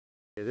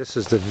This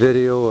is the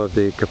video of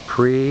the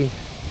Capri.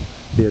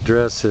 The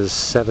address is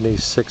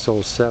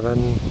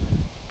 7607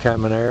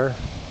 Common Air.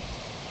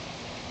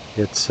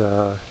 It's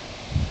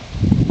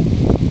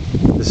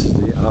this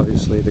is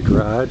obviously the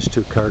garage,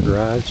 two-car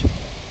garage.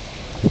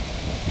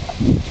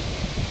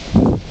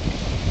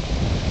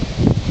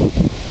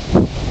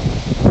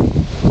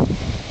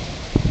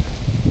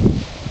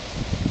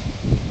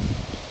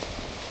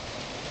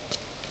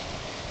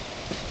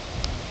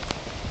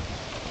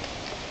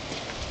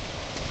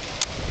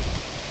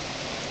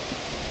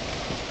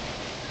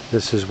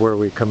 This is where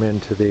we come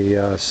into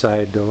the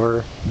side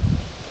door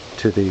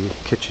to the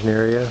kitchen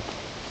area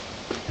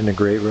and the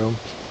great room.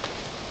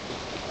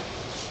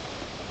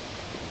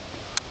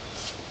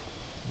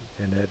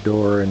 And that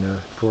door in the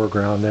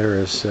foreground there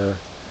is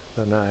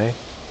lanai.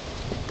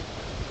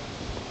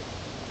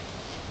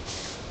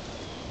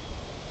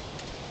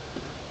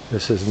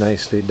 This is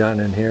nicely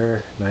done in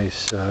here,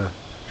 nice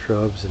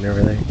shrubs and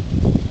everything.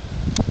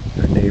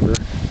 Our neighbor.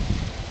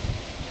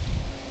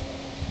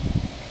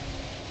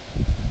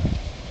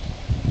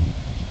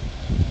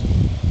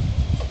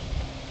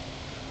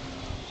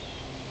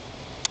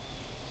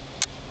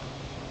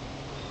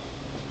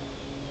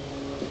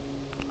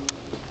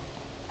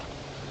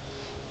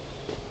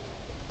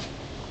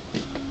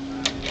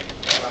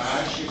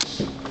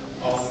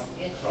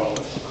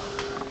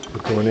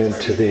 We're going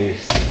into the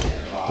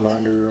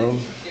laundry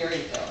room.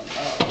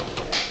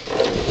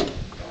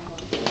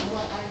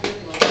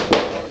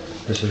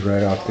 This is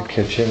right off the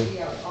kitchen.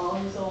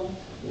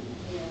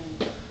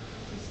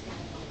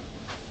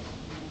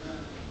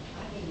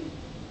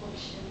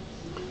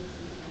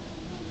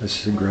 This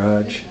is the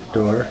garage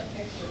door.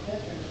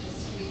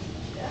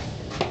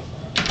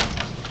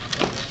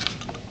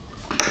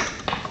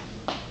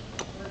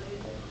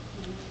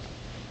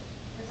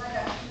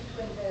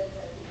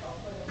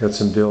 Got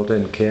some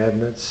built-in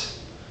cabinets,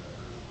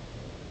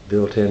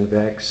 built-in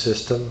vac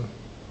system,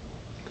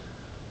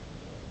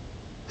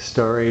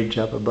 storage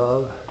up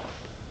above.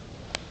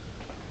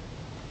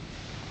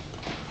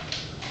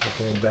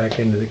 Going back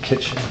into the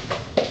kitchen.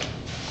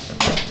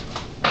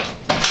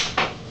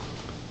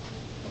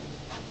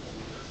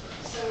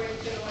 So we're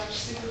going to watch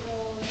Super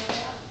Bowl and all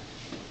that?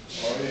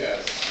 Oh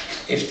yes.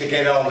 If they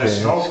get all the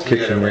smoke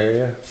kitchen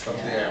area from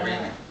the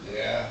arena.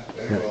 Yeah.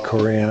 Got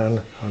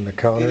Korean on the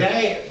counter.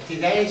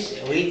 Did I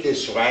read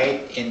this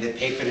right in the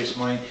paper this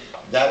morning?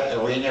 That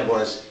arena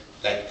was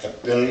like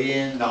 $1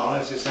 billion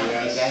or something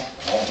like that?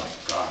 Oh my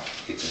God,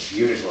 it's a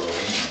beautiful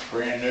arena.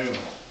 Brand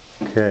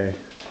new. Okay.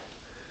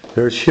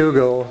 There's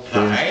Hugo,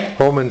 the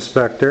home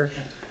inspector.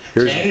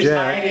 Here's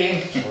Jack.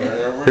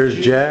 Here's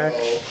Jack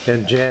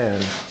and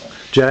Jan.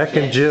 Jack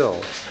and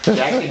Jill.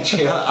 Jack and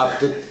Jill up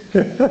the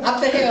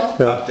hill.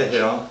 Up the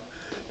hill.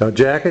 Now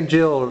Jack and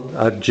Jill,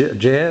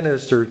 Jan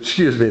is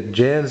the,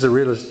 Jan's the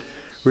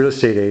real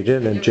estate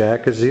agent and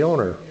Jack is the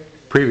owner,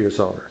 previous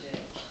owner.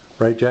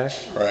 Right, Jack?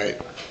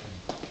 Right.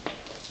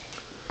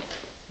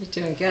 You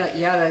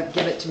ought to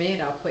give it to me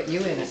and I'll put you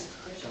in it.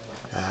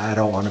 I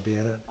don't want to be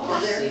in it.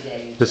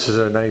 This is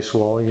a nice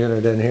wall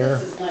unit in here.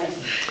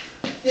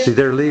 See,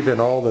 they're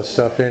leaving all the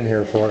stuff in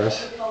here for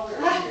us. Oh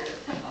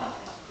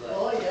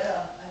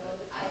yeah.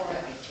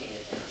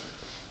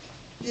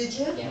 Did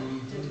you? Yeah.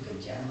 Did a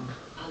good job.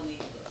 I'll leave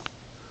this.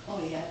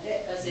 Oh yeah,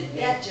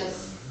 that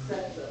just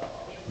sets it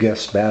all.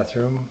 Guest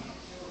bathroom.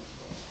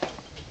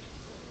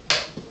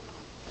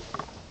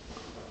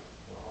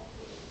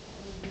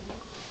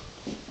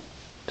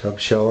 Tub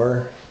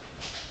shower.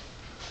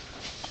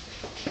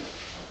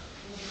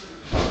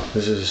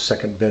 This is a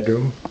second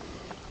bedroom.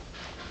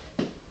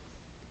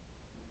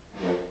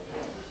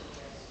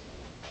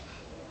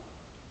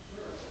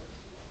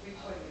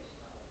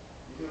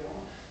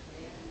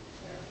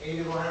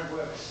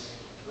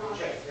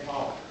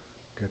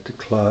 Got the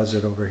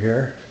closet over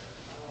here.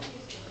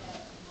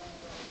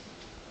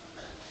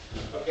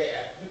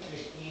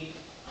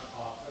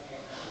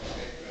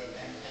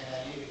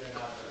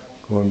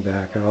 Going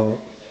back out.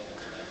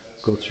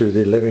 Go through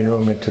the living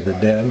room into the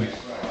den.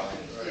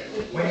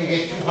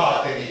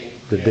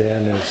 The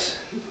den is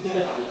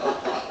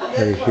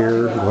right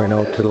here, going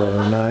out to the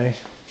lanai.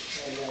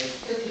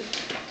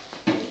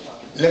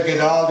 Look at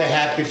all the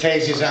happy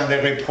faces on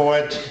the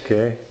report.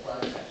 Okay.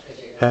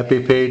 Happy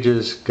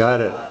pages,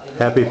 got it.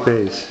 Happy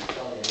face.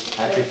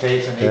 Happy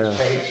face on each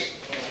page.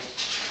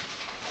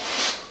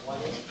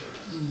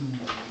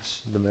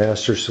 The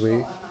master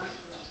suite.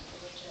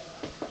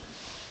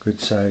 Good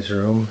size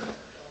room.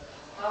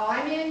 Oh,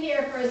 I'm in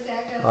here for a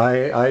second.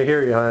 I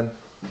hear you, hon.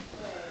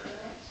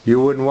 You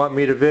wouldn't want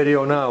me to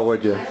video now,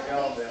 would you?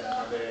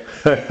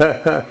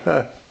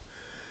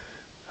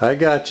 I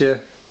got you.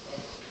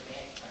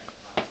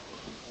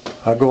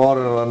 I'll go out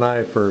on the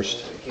lanai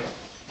first.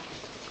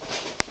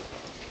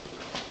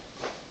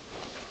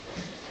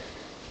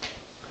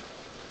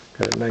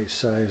 Got a nice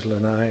size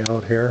lanai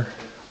out here.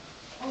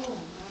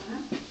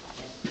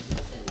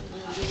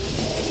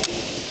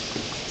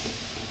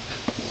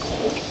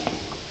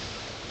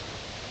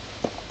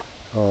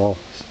 All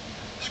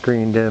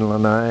screened in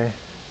lanai,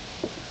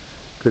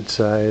 good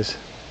size.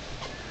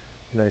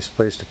 Nice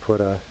place to put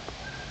a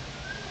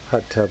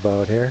hot tub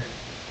out here.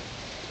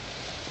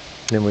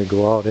 Then we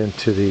go out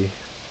into the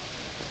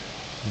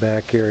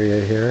back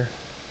area here.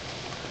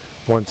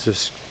 Once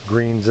this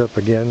greens up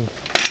again,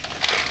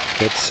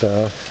 it's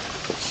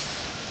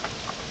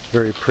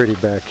very pretty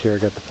back here.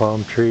 Got the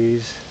palm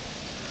trees,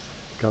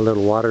 got a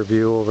little water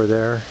view over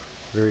there,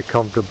 very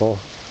comfortable.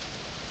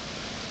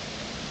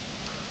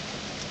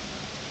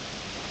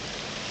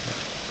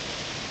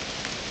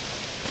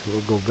 So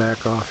we'll go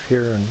back off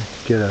here and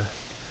get a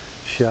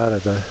shot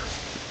of the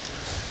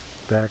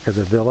back of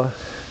the villa.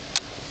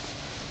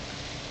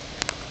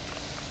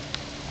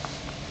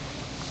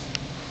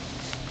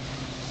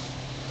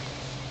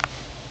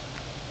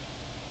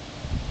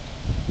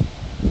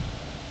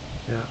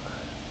 Yeah,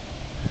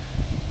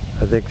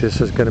 I think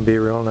this is going to be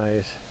real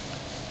nice.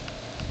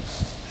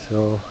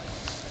 So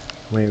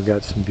we've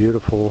got some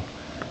beautiful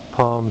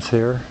palms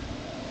here.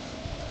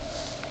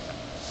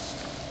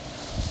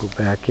 Go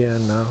back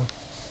in now.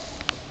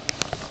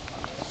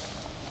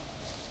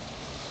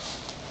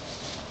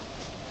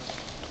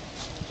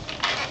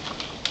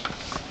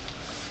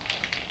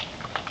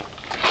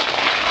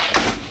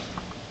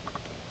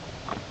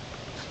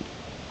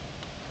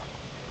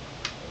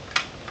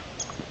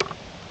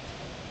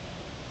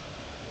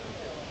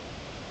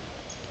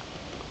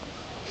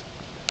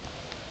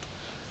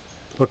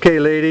 Okay,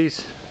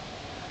 ladies,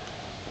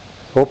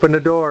 open the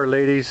door,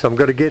 ladies. I'm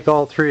going to get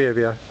all three of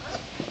you.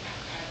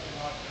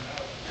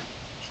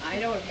 I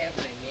don't have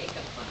my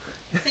makeup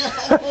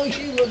on. Oh,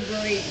 you look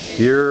great.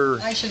 You're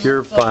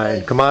look fine.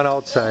 good. Come on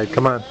outside.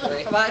 Come on.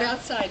 Come on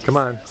outside. Come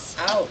on.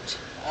 Out.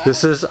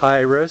 This is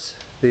Iris,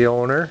 the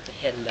owner.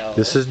 Hello.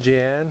 This is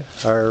Jan,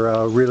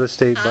 our real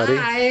estate buddy.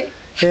 Hi.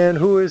 And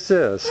who is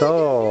this?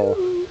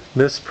 Oh,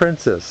 Miss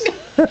Princess.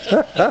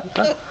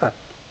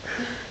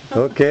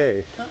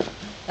 Okay.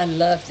 I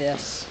love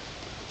this.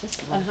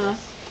 Just Uh-huh.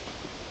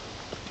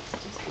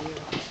 Just here.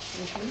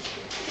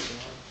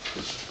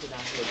 Get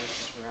out here, this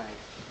is where I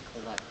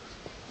collect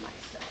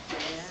myself.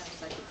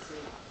 Yes, I can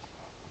see.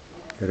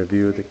 Got a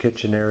view of the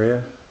kitchen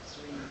area.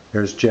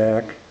 There's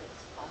Jack.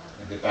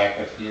 In the back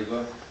of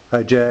Hugo.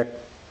 Hi, Jack.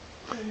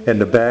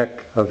 And the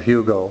back of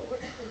Hugo.